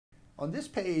On this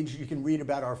page, you can read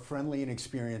about our friendly and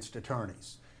experienced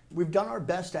attorneys. We've done our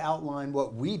best to outline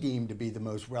what we deem to be the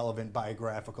most relevant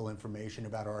biographical information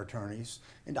about our attorneys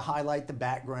and to highlight the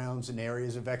backgrounds and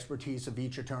areas of expertise of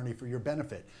each attorney for your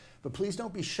benefit. But please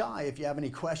don't be shy if you have any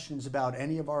questions about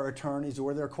any of our attorneys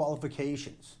or their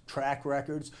qualifications, track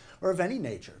records, or of any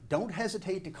nature. Don't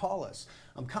hesitate to call us.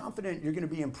 I'm confident you're going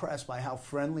to be impressed by how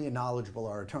friendly and knowledgeable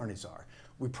our attorneys are.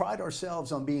 We pride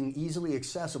ourselves on being easily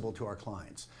accessible to our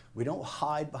clients. We don't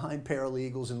hide behind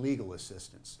paralegals and legal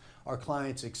assistants. Our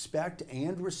clients expect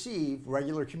and receive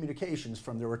regular communications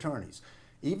from their attorneys.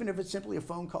 Even if it's simply a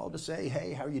phone call to say,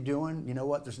 hey, how are you doing? You know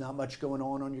what, there's not much going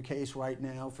on your case right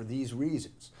now for these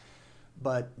reasons.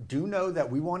 But do know that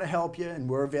we want to help you and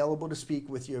we're available to speak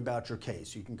with you about your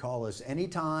case. You can call us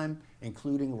anytime,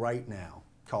 including right now.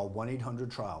 Call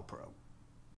 1-800-TRIAL-PRO.